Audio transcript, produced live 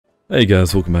Hey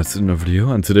guys, welcome back to another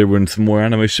video, and today we're in some more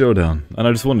anime Showdown. And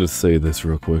I just wanted to say this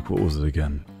real quick. What was it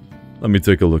again? Let me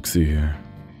take a look-see here.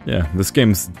 Yeah, this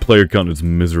game's player count is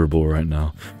miserable right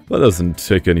now. That doesn't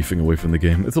take anything away from the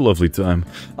game. It's a lovely time.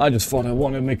 I just thought I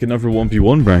wanted to make another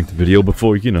 1v1 ranked video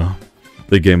before, you know,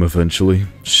 the game eventually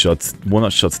gets shut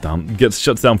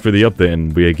down for the update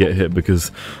and we get hit, because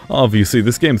obviously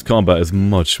this game's combat is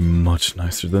much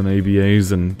nicer than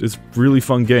ABA's and it's a really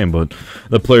fun game, but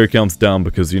the player count's down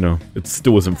because, you know, it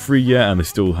still isn't free yet and they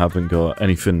still haven't got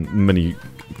many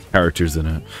characters in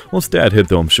it. Once they add hit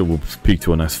though, I'm sure we'll peak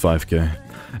to a nice 5k.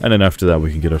 And then after that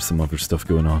we can get some other stuff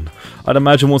going on. I'd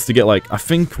imagine once they get, like, I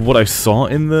think what I saw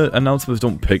in the announcements,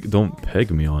 don't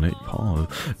peg me on it,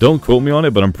 don't quote me on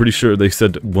it, but I'm pretty sure they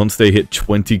said once they hit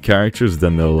 20 characters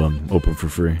then they'll open for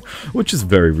free, which is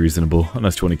very reasonable. A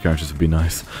nice 20 characters would be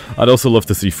nice. I'd also love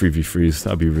to see 3v3s,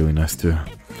 that'd be really nice too.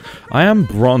 I am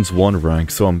bronze 1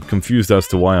 rank, so I'm confused as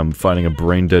to why I'm fighting a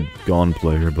brain dead gone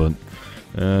player, but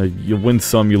you win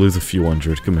some, you lose a few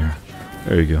hundred. Come here.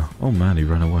 There you go. Oh man, he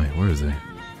ran away. Where is he?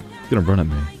 Gonna run at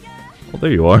me. Oh,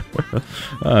 there you are.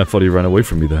 I thought he ran away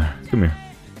from me there. Come here.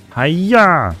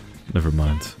 Hiya! Never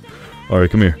mind. Alright,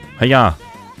 come here. Hiya!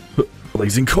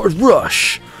 Blazing Card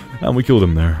Rush! And we killed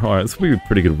him there. Alright, this will be a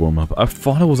pretty good warm-up. I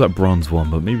thought I was at bronze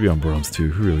 1, but maybe I'm bronze 2.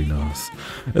 Who really knows?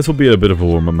 This will be a bit of a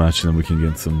warm-up match, and then we can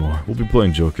get some more. We'll be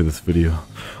playing Joker this video.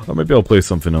 Or maybe I'll play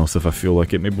something else if I feel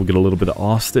like it. Maybe we'll get a little bit of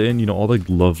Asta in, you know, all the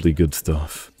lovely good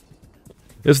stuff.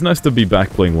 It's nice to be back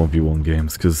playing 1v1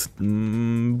 games, because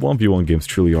 1v1 games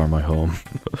truly are my home.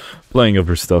 Playing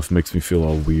other stuff makes me feel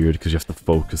all weird, because you have to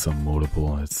focus on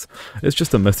multiple. It's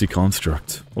just a messy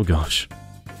construct. Oh gosh.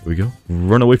 Here we go.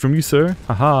 Run away from you, sir.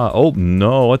 Haha. Oh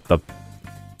no, what the...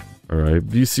 Alright,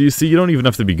 you see, you don't even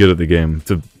have to be good at the game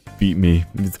to beat me.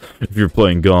 If you're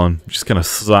playing Gone, just kind of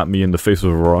slap me in the face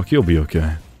with a rock, you'll be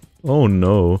okay. Oh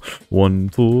no. 1,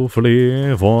 2,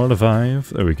 3, 4,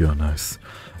 5. There we go, nice.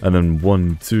 And then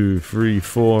 1, 2, 3,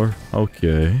 4.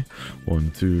 Okay.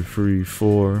 1, 2, 3,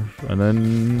 4. And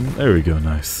then there we go.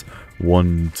 Nice.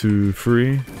 1, 2,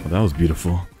 3. Oh, that was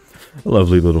beautiful. A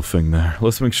lovely little thing there.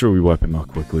 Let's make sure we wipe him out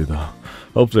quickly, though.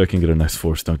 Hopefully I can get a nice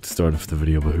 4-stunk to start off the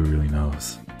video, but who really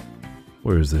knows?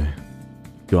 Where is he?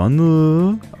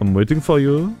 Gone. I'm waiting for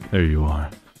you. There you are.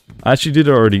 I actually did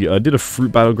I did a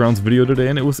Fruit Battlegrounds video today,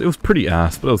 and it was pretty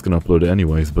ass, but I was gonna upload it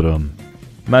anyways. But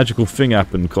magical thing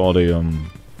happened called a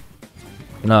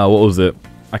Nah, what was it?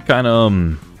 I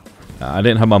kinda, I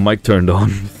didn't have my mic turned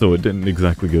on, so it didn't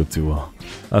exactly go too well.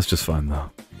 That's just fine, though.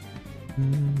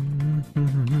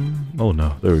 Oh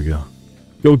no, there we go.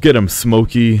 Go get him,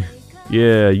 Smokey.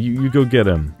 Yeah, you go get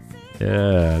him.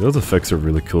 Yeah, those effects are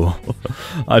really cool.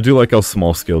 I do like how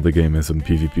small scale the game is in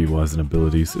PvP-wise and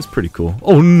abilities. It's pretty cool.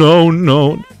 Oh no,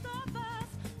 no!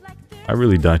 I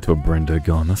really died to a brain dead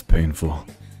Gone, that's painful.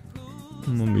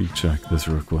 Let me check this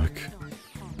real quick.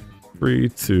 3,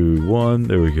 2, 1,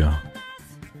 there we go.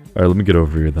 Alright, let me get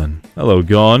over here then. Hello,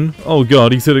 Gone. Oh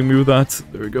god, he's hitting me with that.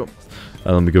 There we go.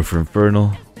 Let me go for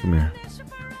Infernal. Come here.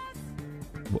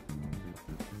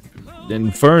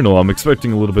 Infernal, I'm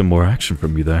expecting a little bit more action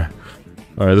from you there.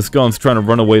 Alright, this Gone's trying to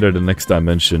run away to the next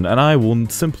dimension, and I will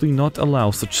simply not allow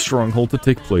such stronghold to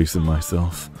take place in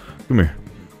myself. Come here.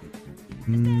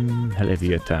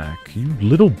 Heavy attack. You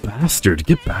little bastard,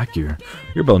 get back here.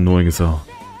 You're about annoying as hell.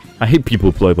 I hate people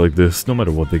who play like this, no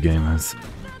matter what the game is.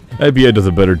 ABA does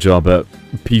a better job at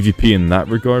PvP in that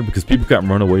regard, because people can't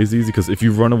run away as easy, because if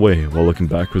you run away while looking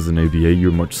backwards in ABA,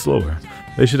 you're much slower.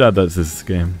 They should add that to this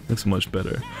game. It's much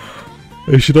better.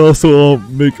 They should also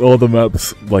make all the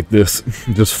maps like this,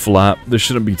 just flat. There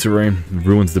shouldn't be terrain. It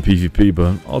ruins the PvP,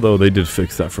 but although they did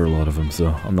fix that for a lot of them,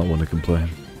 so I'm not one to complain.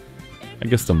 I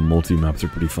guess the multi-maps are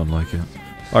pretty fun like it.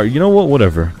 Alright, you know what?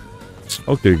 Whatever.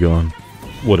 Okay, go on.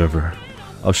 Whatever.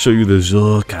 I'll show you the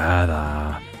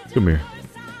Jokara. Come here.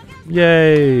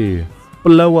 Yay!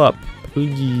 Blow up,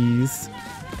 please.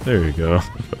 There you go.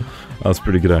 That was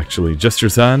pretty good, actually.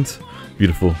 Jester's hand.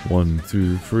 Beautiful. 1,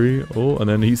 2, 3. Oh, and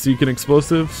then heat seeking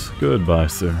explosives. Goodbye,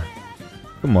 sir.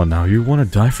 Come on now. You want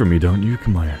to die for me, don't you?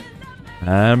 Come here.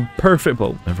 And perfect.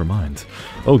 Well, never mind.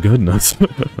 Oh, goodness.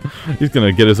 He's going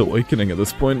to get his awakening at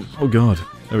this point. Oh, God.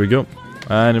 There we go.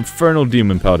 And Infernal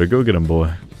Demon Powder. Go get him,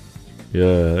 boy.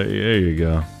 Yeah, there you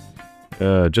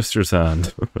go. Jester's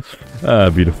hand.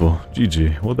 Beautiful.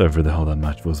 GG. Whatever the hell that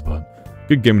match was, but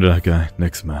good game to that guy.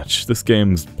 Next match. This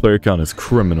game's player count is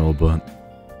criminal, but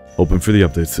hoping for the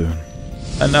update soon.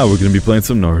 And now we're going to be playing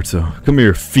some Naruto. Come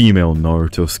here, female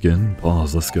Naruto skin.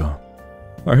 Pause, let's go.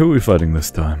 Alright, who are we fighting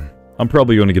this time? I'm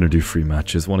probably only going to do free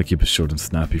matches. Want to keep it short and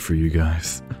snappy for you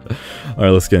guys.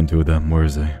 Alright, let's get into it then. Where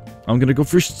is he? I'm gonna go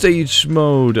for stage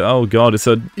mode. Oh god, it's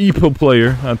an Epo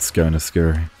player. That's kind of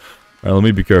scary. Alright, let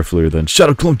me be careful here then.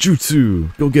 Shadow Clone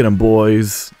Jutsu! Go get him,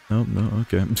 boys! Oh, no,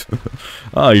 okay.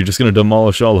 Ah, you're just gonna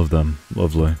demolish all of them.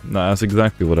 Lovely. Nah, that's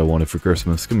exactly what I wanted for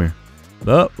Christmas. Come here.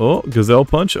 Oh, Gazelle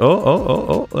Punch.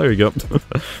 Oh, there you go.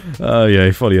 Yeah,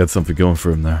 he thought he had something going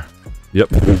for him there. Yep.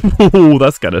 Oh,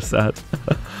 that's kind of sad.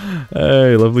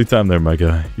 Hey, lovely time there, my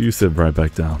guy. You sit right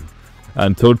back down.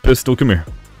 And Toad Pistol, come here.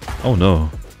 Oh,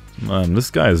 no. Man, this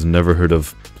guy has never heard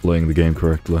of playing the game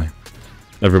correctly.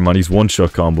 Never mind, he's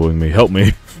one-shot comboing me. Help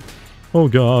me. Oh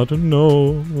god,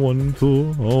 no. 1,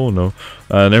 2, oh no.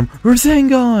 And then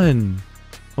Rasengan!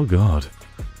 Oh god.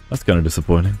 That's kind of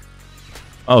disappointing.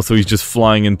 Oh, so he's just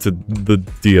flying into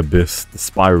the abyss. The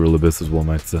spiral abyss is one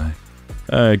might say.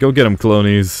 Hey, go get him,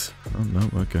 clonies. Oh no,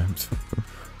 okay.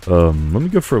 Let me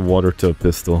go for a water toad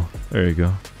pistol. There you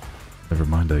go. Never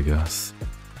mind, I guess.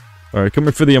 Alright, come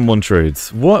here for the M1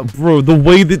 trades. What, bro? The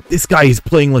way that this guy is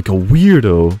playing like a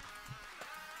weirdo.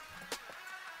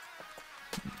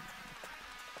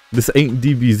 This ain't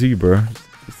DBZ, bro.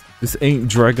 This ain't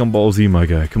Dragon Ball Z, my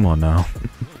guy. Come on now.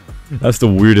 That's the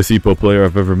weirdest Epo player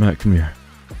I've ever met. Come here.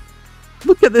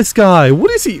 Look at this guy.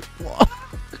 What is he?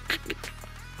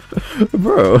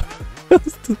 Bro.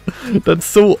 That's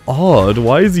so odd.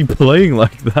 Why is he playing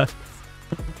like that?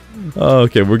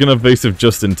 Okay, we're gonna evasive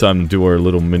just in time to do our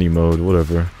little mini mode.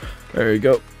 Whatever. There you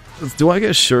go. Do I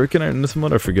get Shuriken in this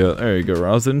mode? I forget. There you go.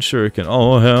 Rousing Shuriken.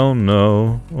 Oh, hell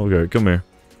no. Okay, come here.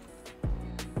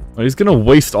 Oh, he's gonna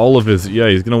waste all of his... Yeah,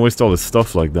 he's gonna waste all his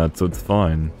stuff like that, so it's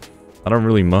fine. I don't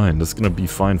really mind. It's gonna be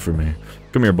fine for me.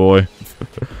 Come here, boy.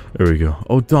 There we go.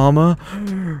 Odama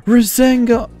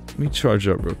Rasengan. Let me charge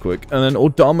up real quick. And then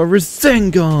Odama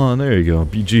Rasengan. There you go.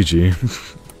 BGG.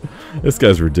 This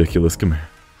guy's ridiculous. Come here.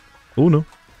 Oh, no.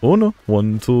 Oh, no.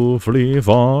 1, 2, 3,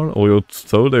 4. Oh,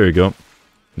 so there you go.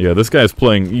 Yeah, this guy's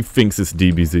playing... He thinks it's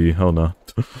DBZ. Hell no.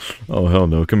 Oh, hell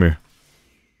no. Come here.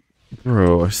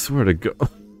 Bro, I swear to God.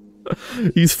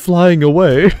 He's flying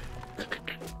away.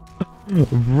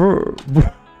 Bro.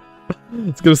 I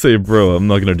was gonna say bro, I'm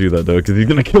not gonna do that though, because he's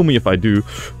gonna kill me if I do.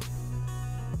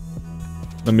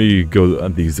 Let me go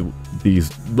at these,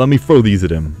 let me throw these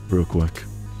at him real quick.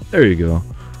 There you go.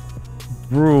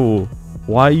 Bro,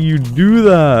 why you do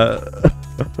that?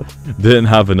 Didn't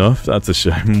have enough? That's a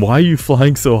shame. Why are you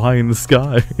flying so high in the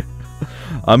sky?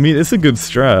 I mean, it's a good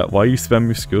strat. Why you spam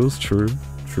your skills? True.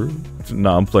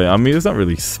 Nah, I'm playing. I mean, it's not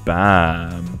really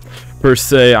spam per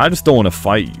se. I just don't want to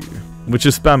fight you, which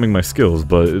is spamming my skills,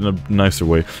 but in a nicer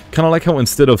way. Kind of like how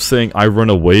instead of saying I run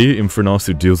away,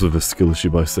 Infernasu deals with a skill issue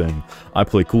by saying I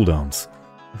play cooldowns.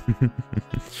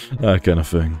 That kind of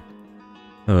thing.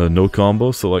 No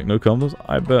combos, so like no combos.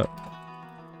 I bet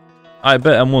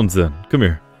M1's then. Come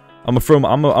here. I'm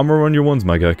gonna run your ones,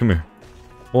 my guy. Come here.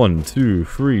 1, 2,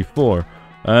 3, 4,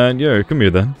 and yeah, come here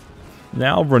then.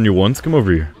 Now I'll run your ones. Come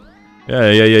over here.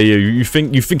 Yeah. You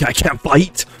think I can't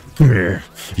fight? Come here.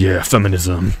 Yeah,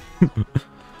 feminism.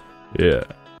 Yeah.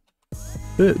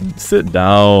 Sit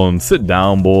down,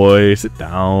 boy. Sit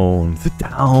down.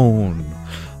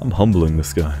 I'm humbling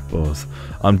this guy, boss.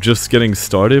 I'm just getting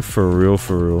started for real.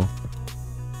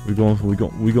 We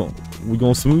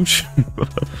gon' smooch.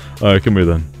 All right, come here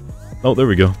then. Oh, there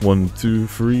we go. 1, 2,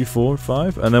 3, 4,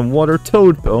 5, and then water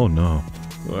toad. Oh no.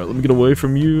 All right, let me get away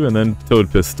from you, and then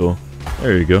toad pistol.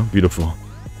 There you go. Beautiful.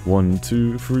 1,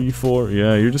 2, 3, 4.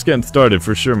 Yeah, you're just getting started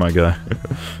for sure, my guy.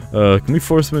 Can we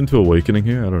force him into awakening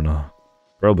here? I don't know.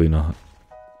 Probably not.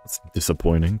 That's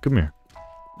disappointing. Come here.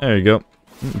 There you go.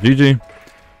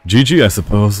 GG, I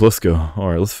suppose. Let's go.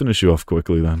 Alright, let's finish you off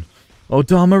quickly then.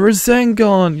 Odama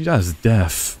Rasengan! That's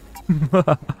death.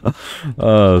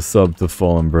 Sub to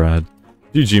Fallen Brad.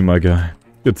 GG, my guy.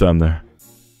 Good time there.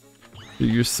 See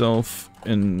yourself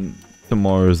in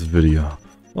tomorrow's video.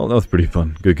 Well, that was pretty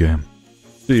fun. Good game.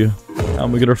 See ya.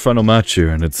 And we get our final match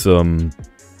here, and it's,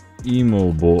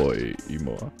 Emo boy.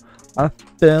 I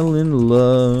fell in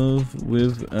love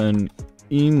with an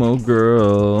emo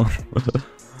girl.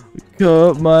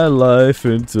 Cut my life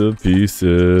into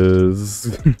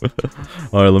pieces.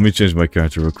 Alright, let me change my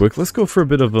character real quick. Let's go for a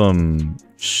bit of,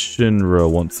 Shinra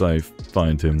once I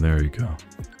find him. There you go.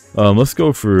 Let's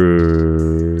go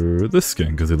for this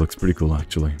skin, because it looks pretty cool,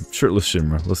 actually. Shirtless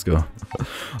Shinra, let's go.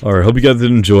 Alright, hope you guys did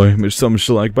enjoy. Make sure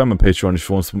to like, buy my Patreon if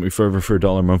you want to support me further for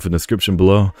 $1 a month in the description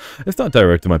below. It's not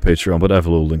direct to my Patreon, but I have a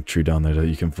little link tree down there that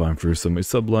you can find for some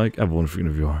sub like. Have a wonderful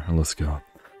interview, and let's go.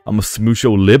 I'm a smooch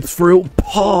your lips for real.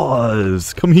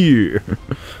 Pause! Come here!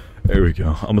 There we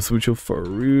go. I'm a smooch your for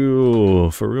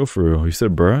real. For real. You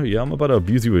said, bruh? Yeah, I'm about to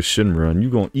abuse you with Shinra, and you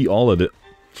gonna eat all of it.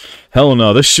 Hell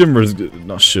no, this Shimmer's...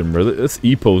 Not Shimmer, this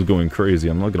Epo's going crazy,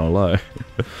 I'm not gonna lie.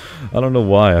 I don't know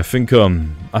why, I think that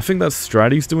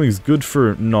strat he's doing is good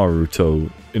for Naruto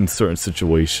in certain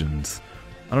situations.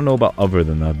 I don't know about other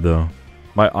than that, though.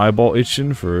 My eyeball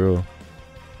itching, for real.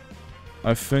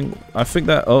 I think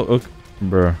that... Oh,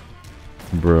 bruh.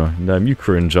 Bruh, damn, you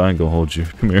cringe, I ain't gonna hold you.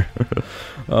 Come here.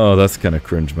 Oh, that's kind of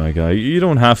cringe, my guy. You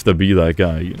don't have to be that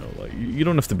guy, you know, like, you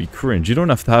don't have to be cringe. You don't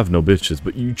have to have no bitches,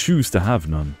 but you choose to have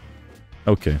none.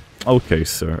 Okay. Okay,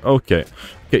 sir. Okay.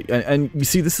 Okay, and you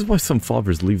see, this is why some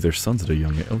fathers leave their sons at a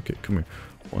young age. Okay, come here.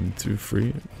 1, 2,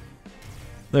 3.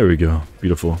 There we go.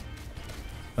 Beautiful.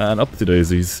 And up to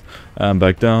daisies. And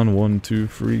back down. 1, 2,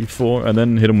 3, 4. And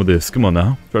then hit him with this. Come on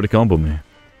now. Try to combo me.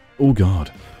 Oh,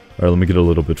 God. Alright, let me get a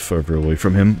little bit further away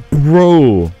from him.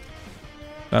 Bro!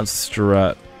 That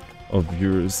strat of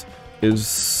yours is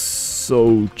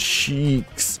so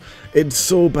cheeks. It's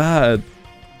so bad.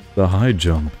 The high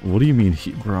jump. What do you mean?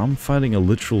 Bro, I'm fighting a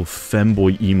literal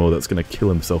femboy emo that's gonna kill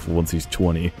himself once he's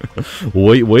 20.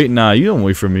 Wait, nah, you don't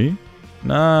wait for me.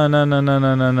 Nah. Nah.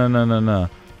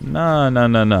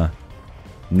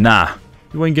 Nah.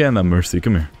 You ain't getting that mercy.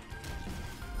 Come here.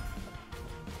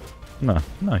 Nah,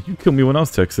 you killed me when I was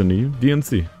texting to you.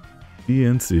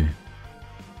 DNC.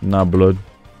 Nah, blood.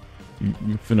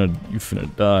 You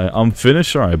finna die. I'm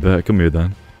finished? Alright, bet. Come here,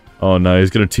 then. Oh, no,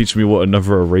 he's gonna teach me what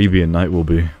another Arabian night will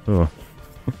be. Oh,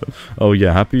 oh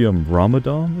yeah, happy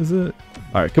Ramadan, is it?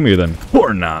 Alright, come here, then.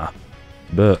 Or nah.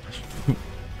 Bet.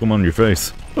 Come on your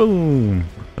face. Boom.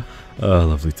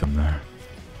 Lovely time there.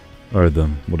 Alright,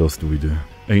 then. What else do we do?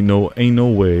 Ain't no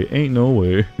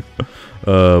way.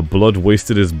 Blood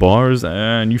wasted his bars,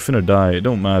 and you finna die. It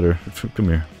don't matter. Come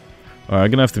here. Alright,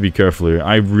 I'm gonna have to be careful here.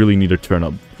 I really need to turn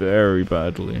up very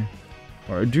badly.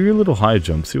 Alright, do your little high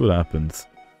jump. See what happens.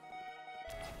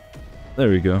 There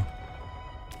we go.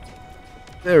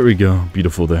 There we go.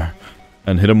 Beautiful there.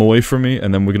 And hit him away from me,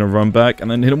 and then we're gonna run back, and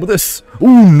then hit him with this.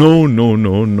 Ooh, no.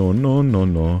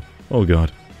 Oh,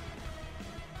 God.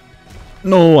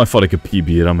 No, I thought I could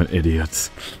PB it. I'm an idiot.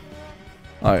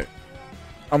 Alright.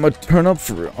 I'm gonna turn up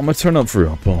for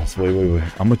real. Boss, wait.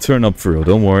 I'm gonna turn up for real.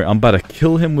 Don't worry. I'm about to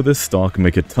kill him with this stock,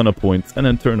 make a ton of points, and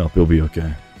then turn up. He'll be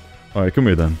okay. Alright, come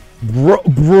here then.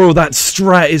 Bro, that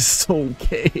strat is so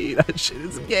gay. That shit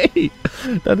is gay.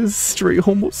 That is straight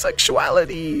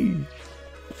homosexuality.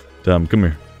 Damn, come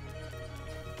here.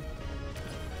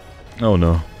 Oh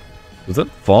no. Does that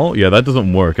fall? Yeah, that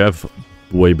doesn't work. I have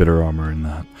way better armor in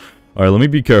that. Alright, let me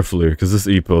be careful here, because this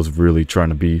Epo is really trying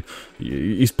to be...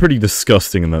 He's pretty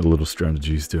disgusting in that little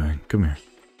strategy he's doing. Come here.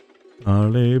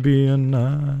 Arabian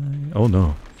night. Oh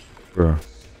no. Bro.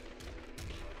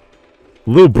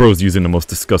 Little bro's using the most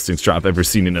disgusting strat I've ever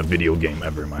seen in a video game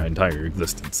ever in my entire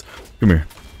existence. Come here.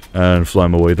 And fly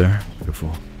him away there.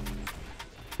 Beautiful.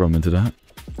 Throw him into that.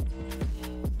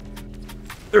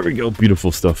 There we go.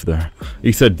 Beautiful stuff there.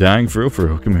 He said, dang, for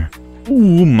real. Come here.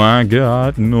 Oh my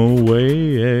God, no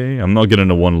way. I'm not getting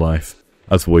a 1 life.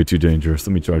 That's way too dangerous.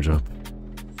 Let me charge up.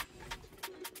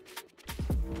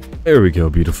 There we go,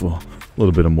 beautiful. A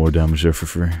little bit of more damage there for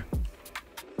free.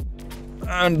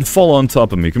 And fall on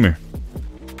top of me, come here.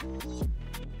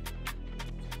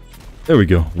 There we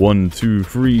go. 1, 2,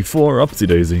 3, 4, upsy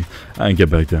daisy. And get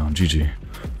back down, GG.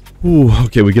 Ooh,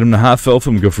 okay, we get him to half health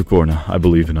and we go for corner. I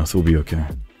believe in us, we'll be okay.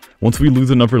 Once we lose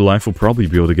another life, we'll probably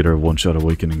be able to get our one-shot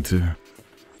awakening too.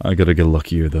 I gotta get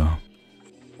luckier though.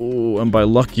 Oh, and by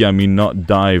lucky I mean not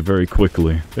die very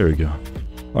quickly. There we go.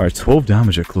 Alright, 12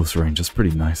 damage at close range. That's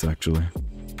pretty nice actually.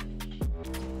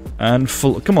 And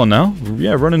come on now.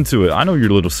 Yeah, run into it. I know your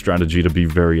little strategy to be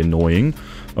very annoying.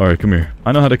 Alright, come here.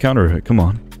 I know how to counter it. Come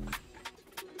on.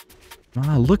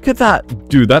 Ah, look at that.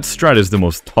 Dude, that strat is the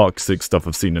most toxic stuff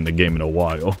I've seen in the game in a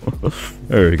while.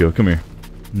 There we go. Come here.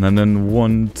 And then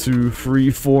 1, 2, 3,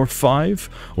 4, 5.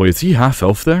 Wait, is he half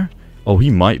elf there? Oh,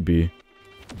 he might be.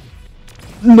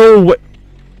 No way.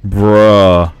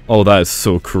 Bruh. Oh, that is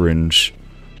so cringe.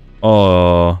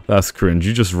 Oh, that's cringe.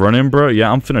 You just run in, bro? Yeah,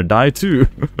 I'm finna die too.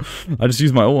 I just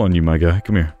used my ult on you, my guy.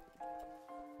 Come here.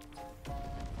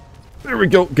 There we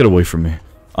go. Get away from me.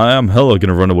 I am hella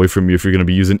gonna run away from you if you're gonna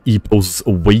be using Epo's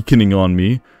Awakening on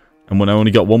me. And when I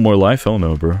only got 1 more life? Hell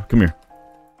no, bro. Come here.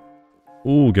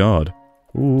 Oh, God.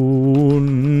 Ooh,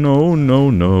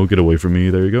 no. Get away from me.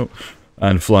 There you go.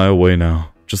 And fly away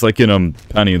now. Just like in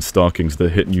Panty and Stockings, the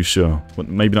hit and you show. Well,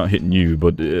 maybe not hitting you,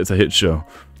 but it's a hit show.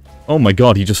 Oh my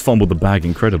God, he just fumbled the bag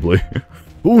incredibly.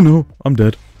 Oh no, I'm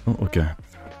dead. Oh, okay.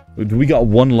 We got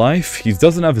 1 life. He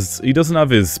doesn't have his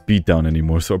beatdown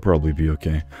anymore, so it'll probably be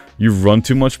okay. You run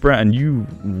too much, Brett, and you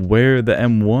wear the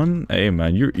M1? Hey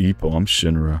man, you're Epo, I'm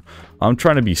Shinra. I'm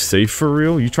trying to be safe for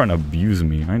real. You trying to abuse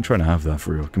me. I ain't trying to have that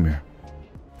for real. Come here.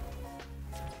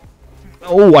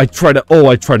 Oh, I try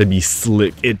to be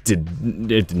slick. It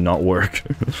did not work.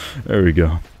 There we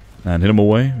go. And hit him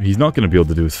away. He's not gonna be able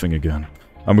to do his thing again.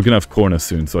 And we're gonna have Corna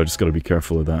soon, so I just gotta be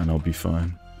careful of that and I'll be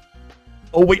fine.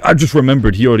 Oh wait, I just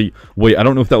remembered, he already... Wait, I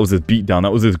don't know if that was his beatdown,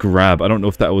 that was his grab. I don't know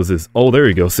if that was his... Oh, there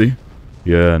you go, see?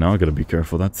 Yeah, now I gotta be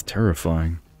careful, that's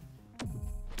terrifying.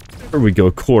 There we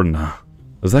go, Corna.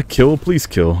 Does that kill? Please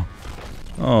kill.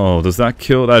 Oh, does that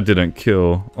kill? That didn't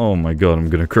kill. Oh my god, I'm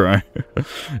gonna cry.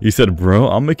 He said, bro,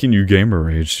 I'm making you gamer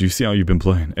rage. Do you see how you've been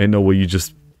playing? Ain't no way you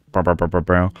just...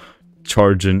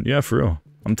 Charging... Yeah, for real.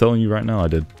 I'm telling you right now, I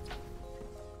did.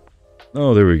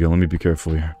 Oh, there we go, let me be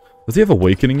careful here. Does he have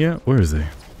Awakening yet? Where is he?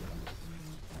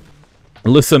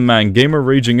 Listen, man, gamer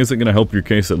raging isn't going to help your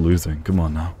case at losing. Come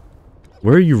on now.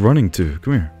 Where are you running to?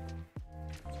 Come here.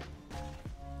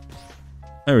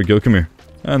 There we go, come here.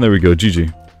 And there we go,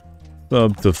 GG.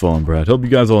 Sub to Fallen Brad. Hope you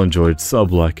guys all enjoyed.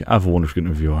 Sub, like, have a wonderful good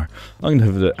review. I'm going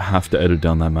to have to edit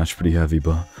down that match pretty heavy,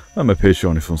 but I'm my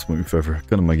Patreon if you want to support me forever.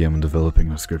 Go to my game and developing in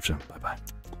the description. Bye-bye.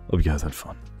 Hope you guys had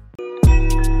fun.